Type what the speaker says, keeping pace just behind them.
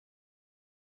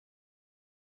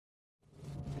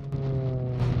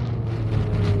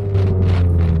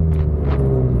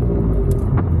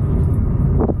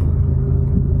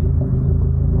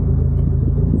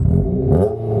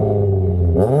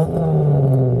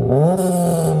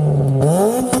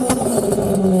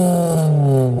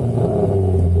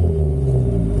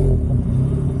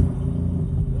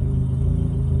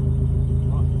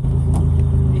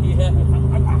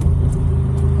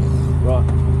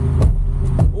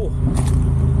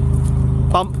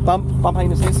Bump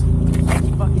anuses.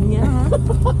 Fucking yeah.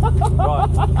 Right.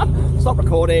 Stop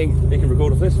recording. You can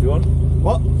record off this if you want.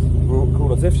 What?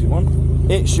 Record off this if you want.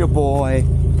 It's your boy,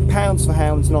 Pounds for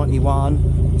Hounds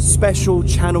 91. Special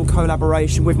channel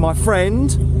collaboration with my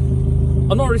friend.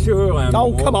 I'm not really sure who I am. Oh,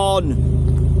 anymore. come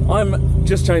on. I'm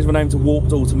just changed my name to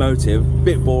Warped Automotive.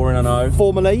 Bit boring, I know.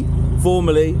 Formerly,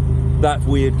 that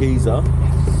weird geezer.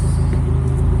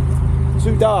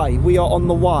 today we are on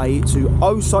the way to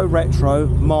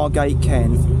OhSoRetro, Margate,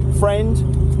 Kent.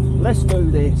 Friend, let's do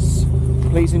this.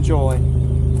 Please enjoy.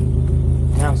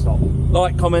 Now stop.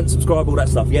 Like, comment, subscribe, all that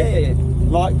stuff, yeah?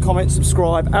 Like, comment,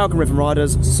 subscribe, Algorithm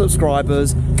Riders,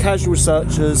 subscribers, casual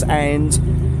searchers, and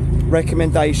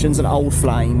recommendations and old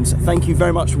flames. Thank you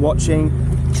very much for watching.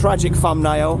 Tragic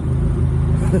thumbnail.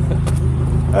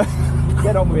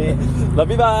 Get on with it. Love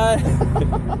you, bye.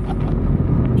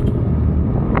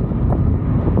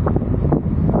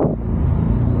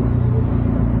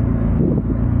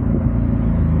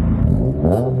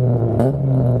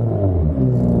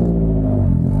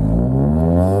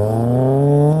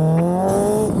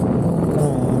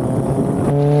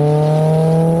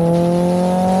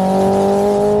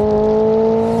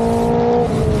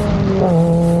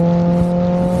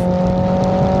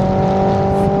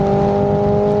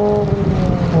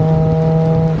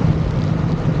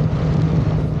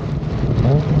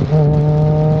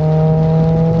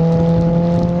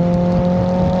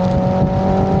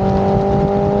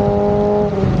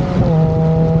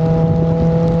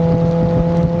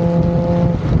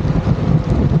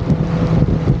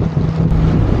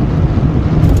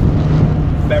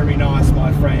 Very nice,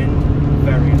 my friend.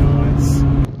 Very nice.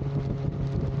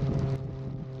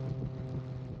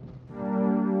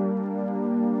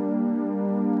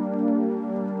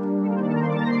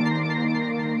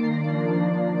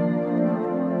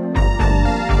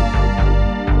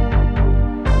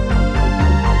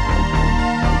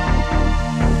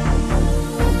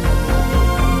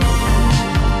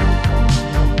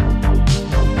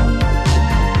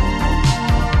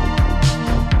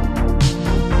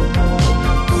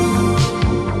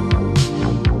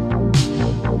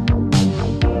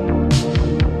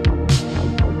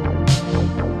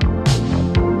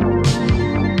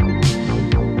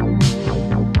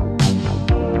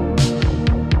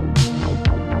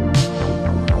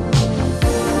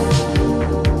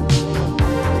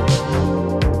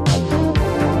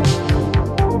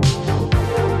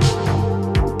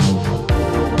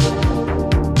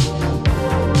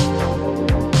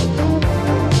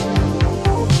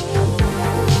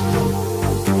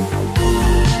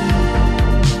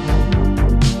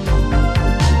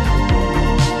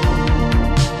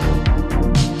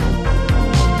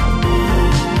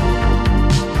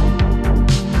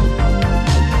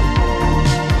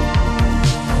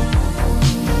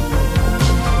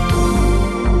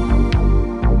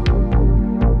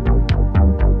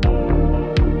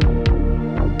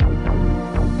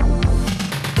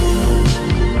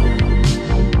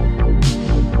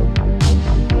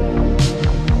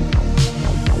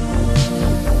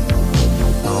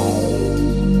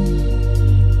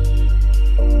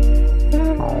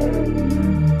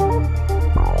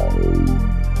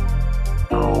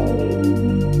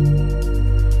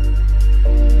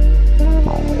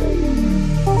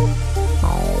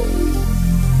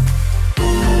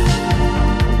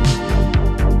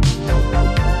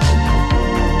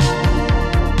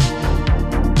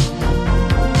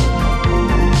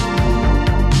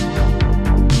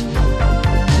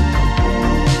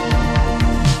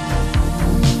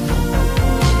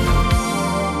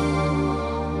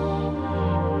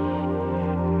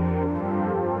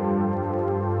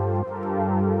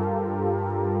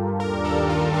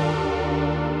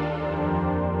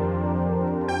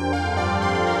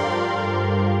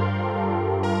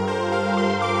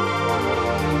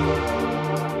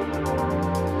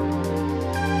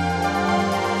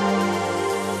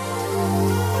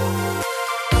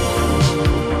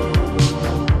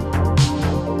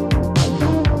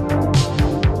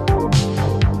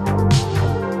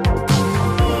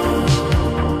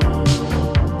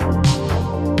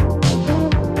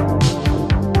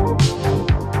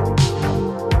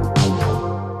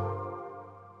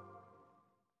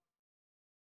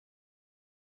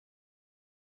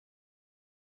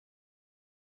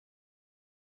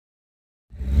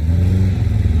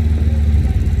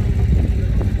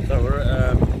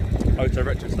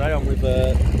 OhSoRetro today. I'm with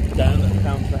Dan at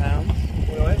Pounds for Hounds.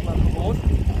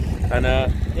 And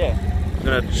yeah, I'm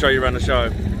going to show you around the show.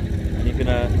 And you can,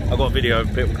 I've got a video of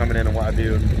people coming in and what have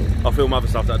you, and I'll film other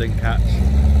stuff that I didn't catch.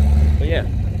 But yeah,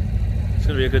 it's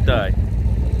going to be a good day.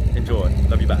 Enjoy.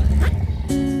 Love you back.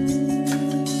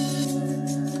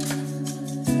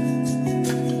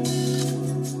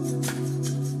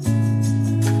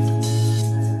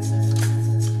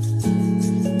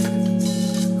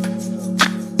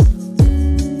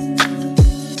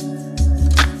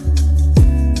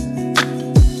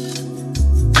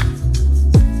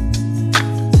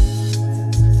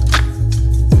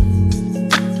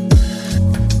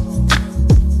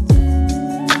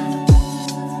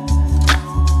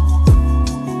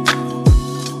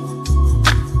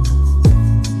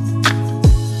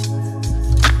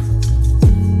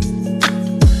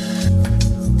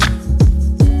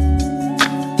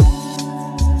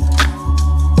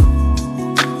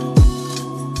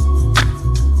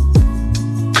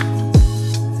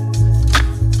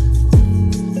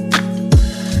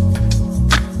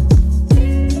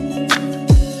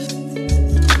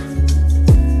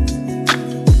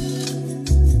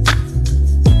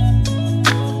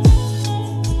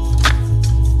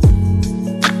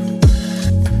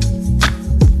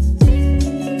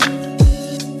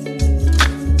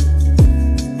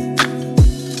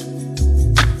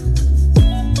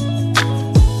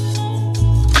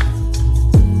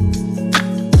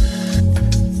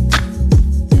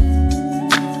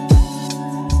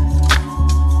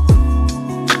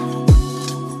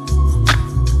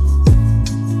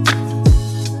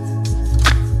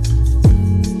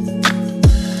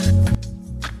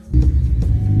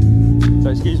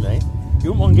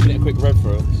 giving it a quick rev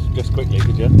through, just quickly,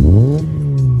 could you?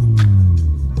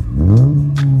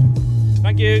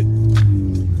 Thank you.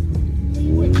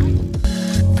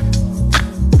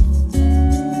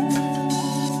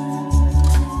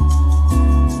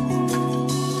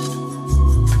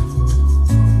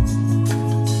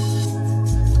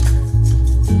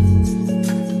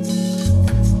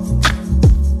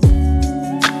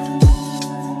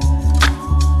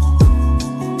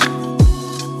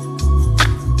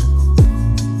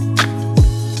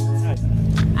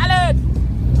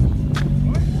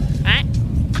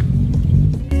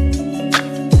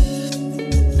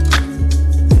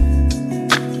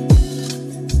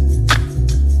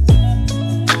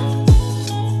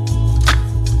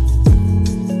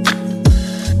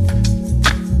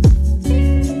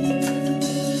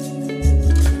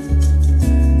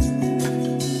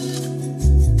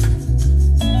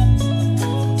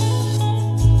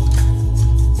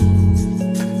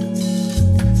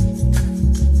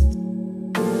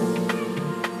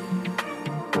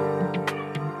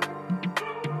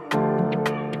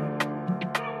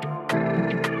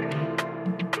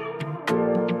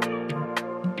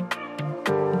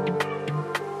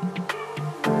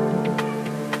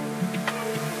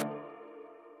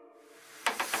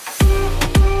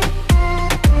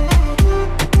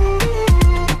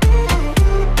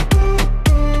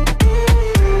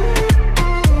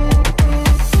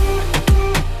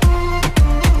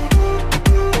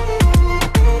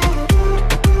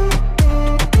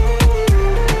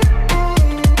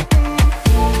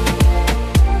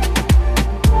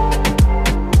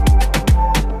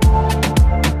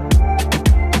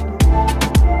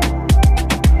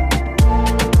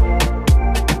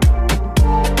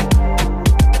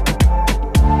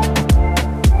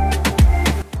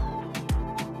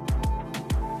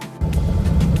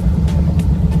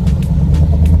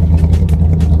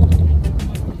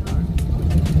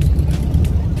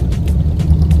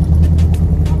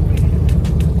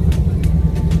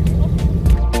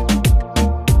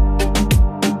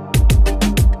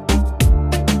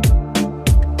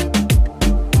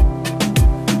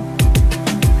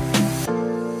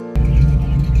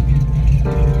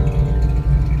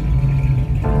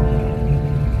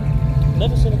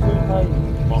 Never seen a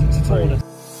coupe Mark 3.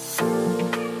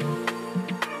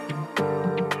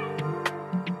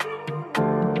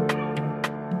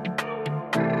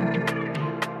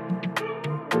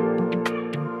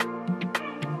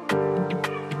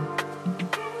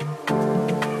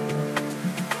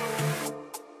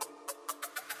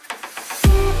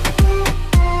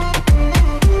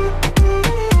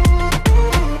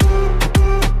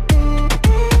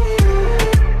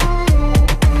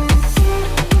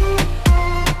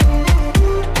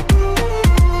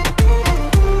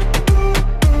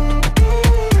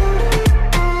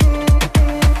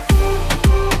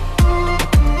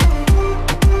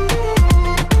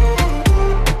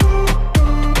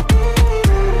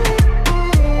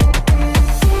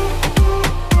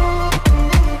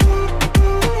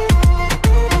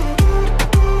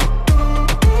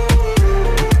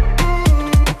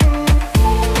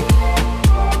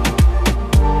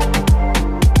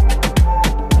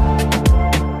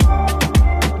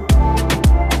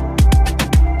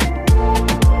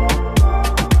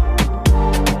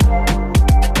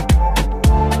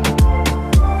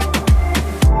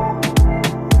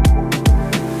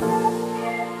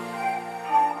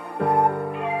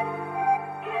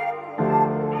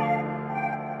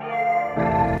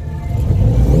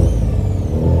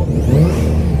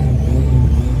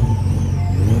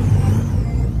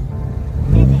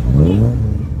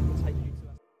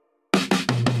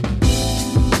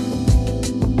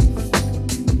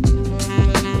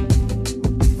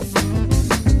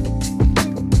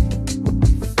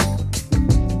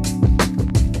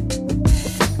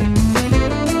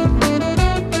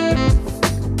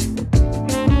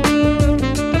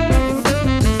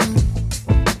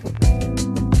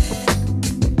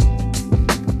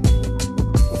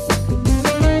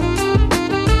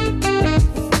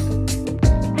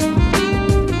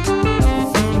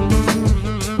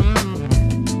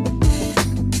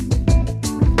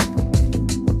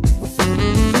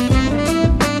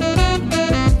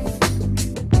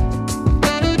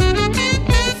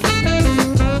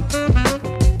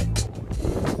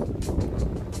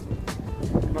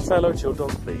 Say hello to your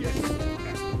dog, please.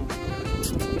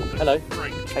 Hello.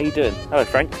 Frank. How you doing? Hello,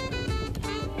 Frank.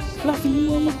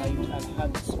 Fluffy.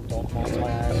 Handsome dog.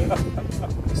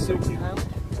 Silky hound.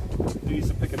 We used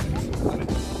to pick a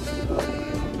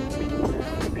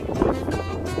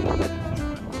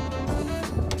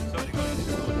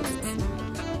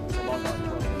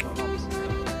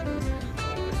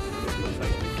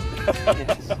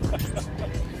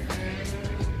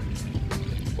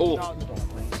Oh.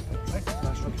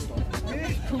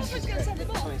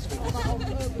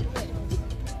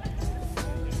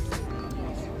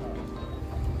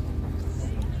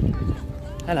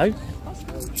 Hello.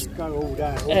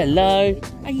 Hello.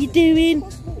 How you doing?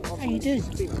 How you doing?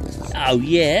 Oh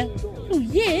yeah. Oh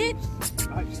yeah.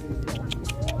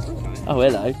 Oh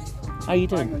hello. How you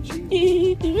doing?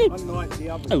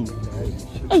 Oh.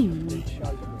 Oh.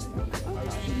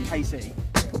 KC.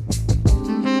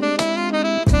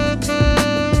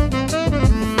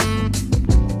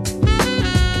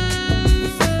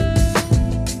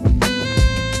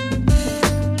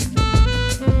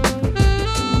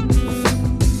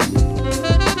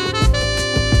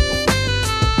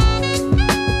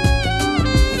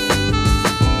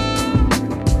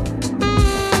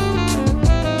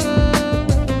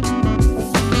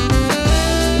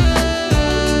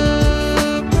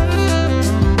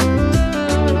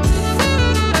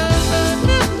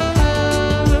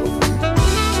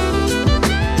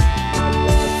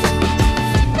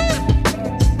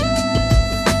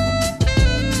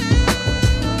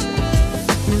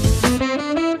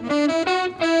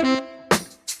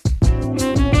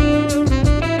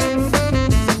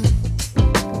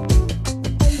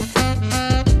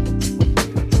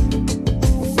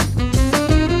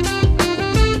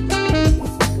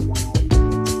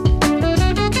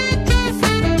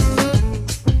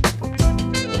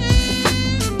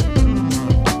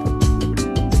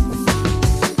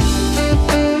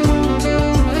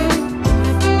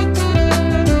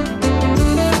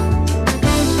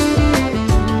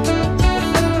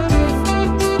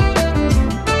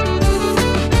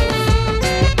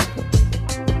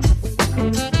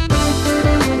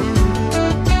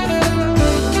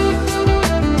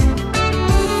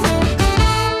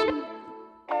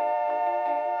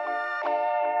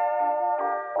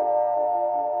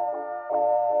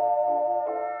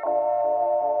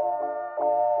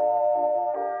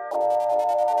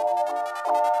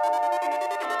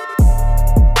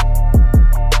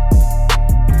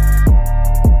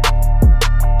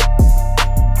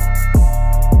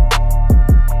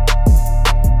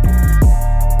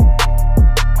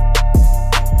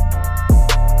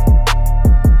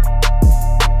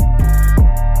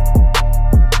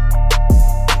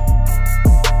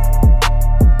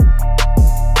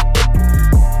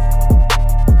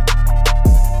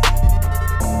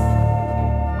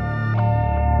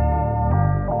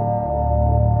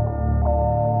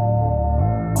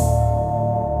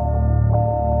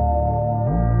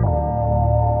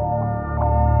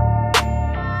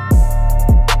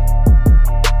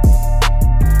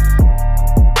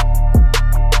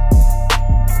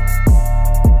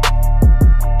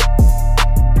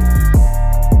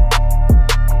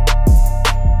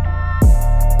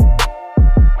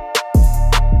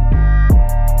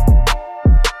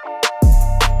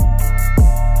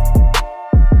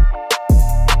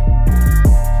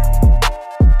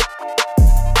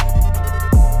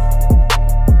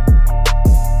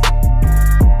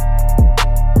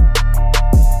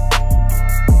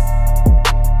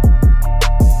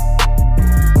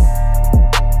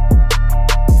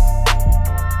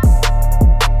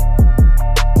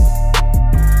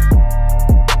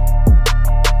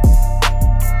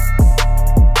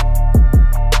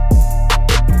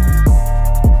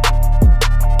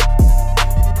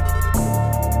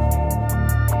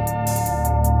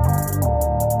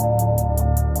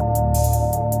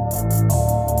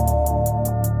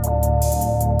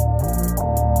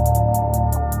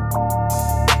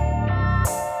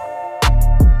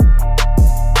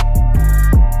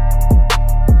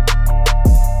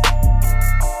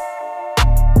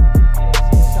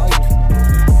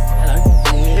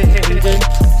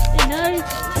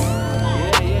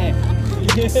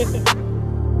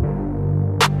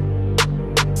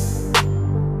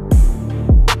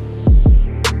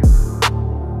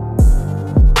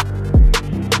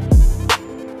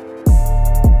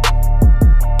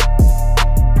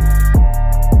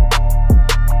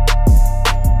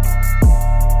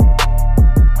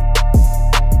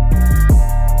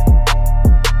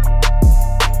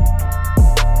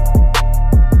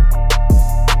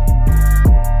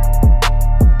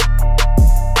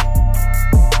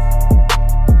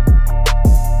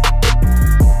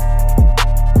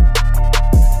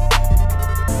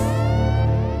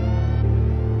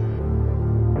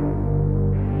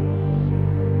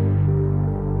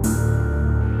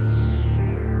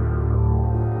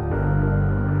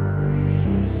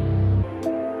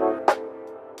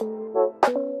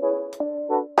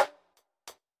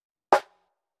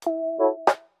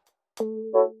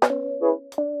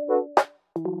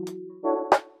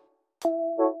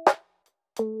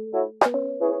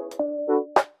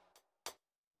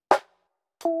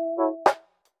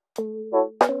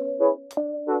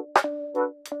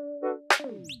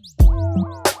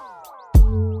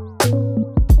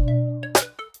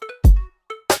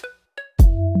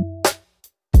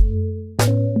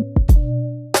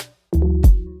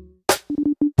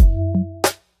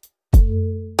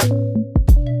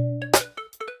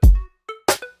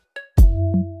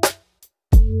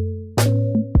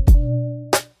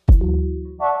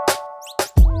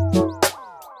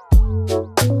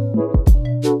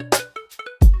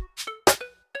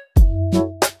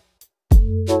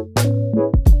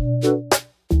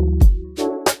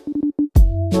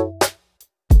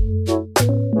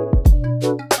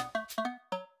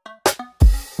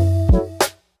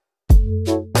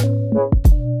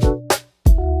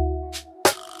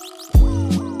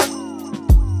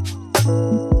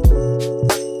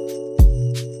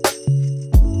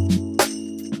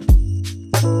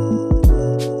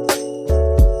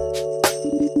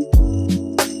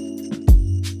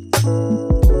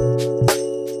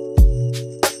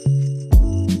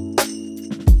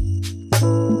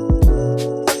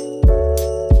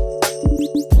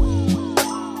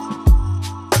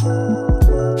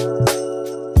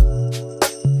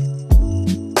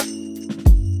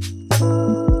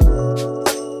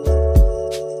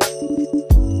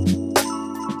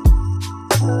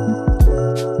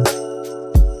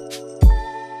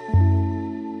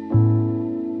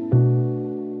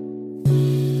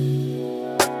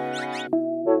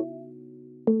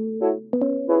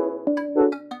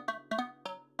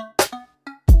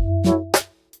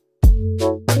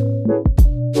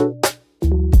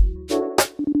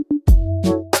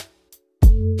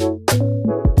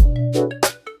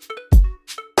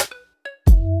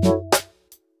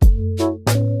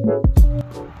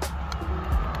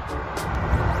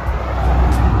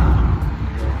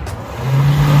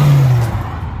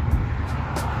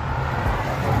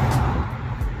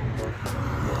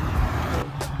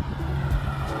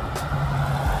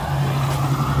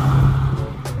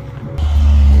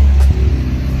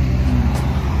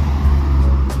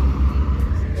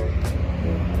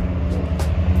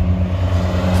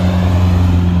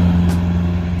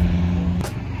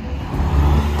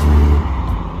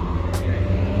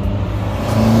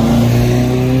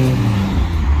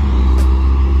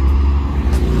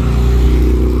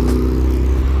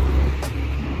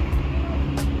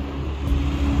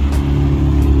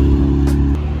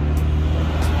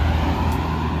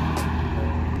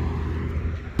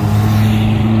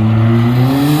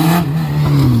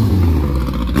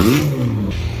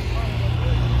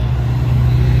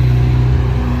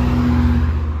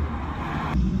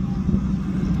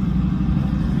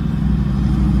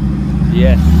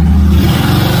 Yes.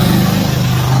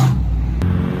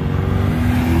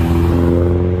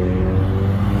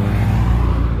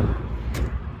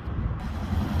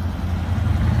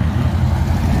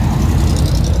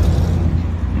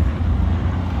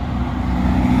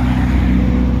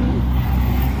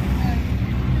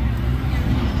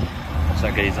 What's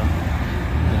that geezer?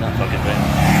 In that fucking thing.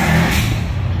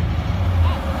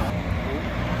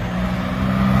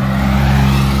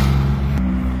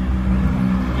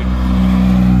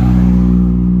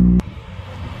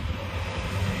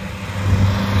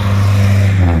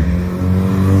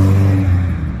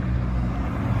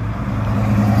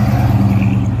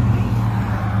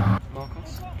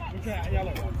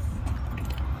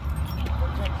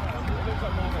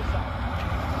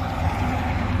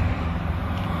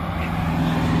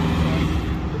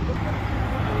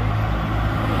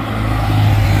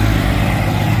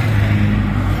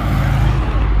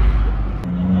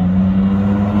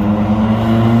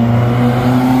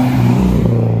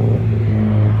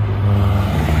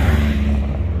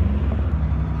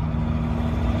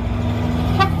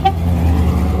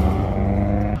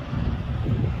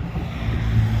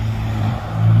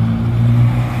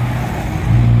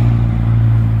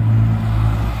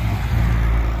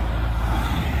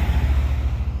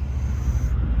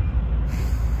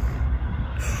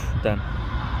 Done.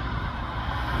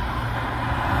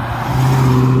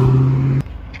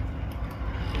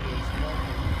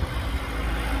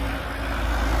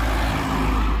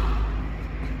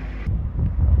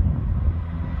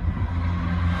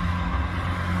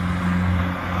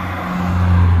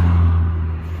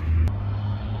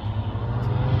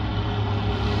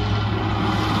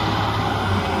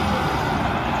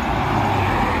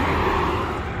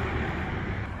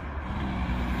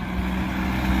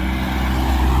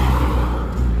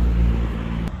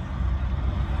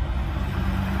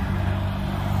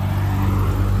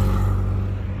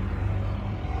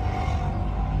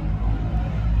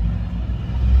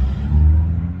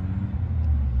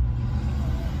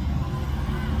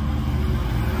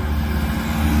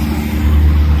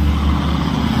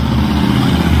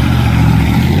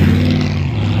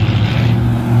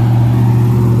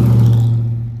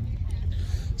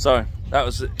 So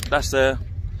that's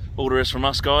all there is from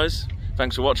us, guys.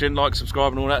 Thanks for watching, like,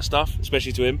 subscribe and all that stuff,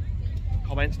 especially to him.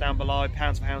 Comments down below,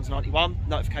 pounds for hounds 91,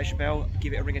 notification bell,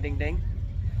 give it a ring a ding ding.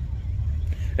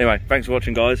 Anyway, thanks for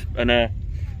watching, guys, and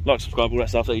like, subscribe, all that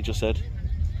stuff that you just said.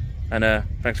 And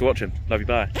thanks for watching. Love you,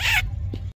 bye.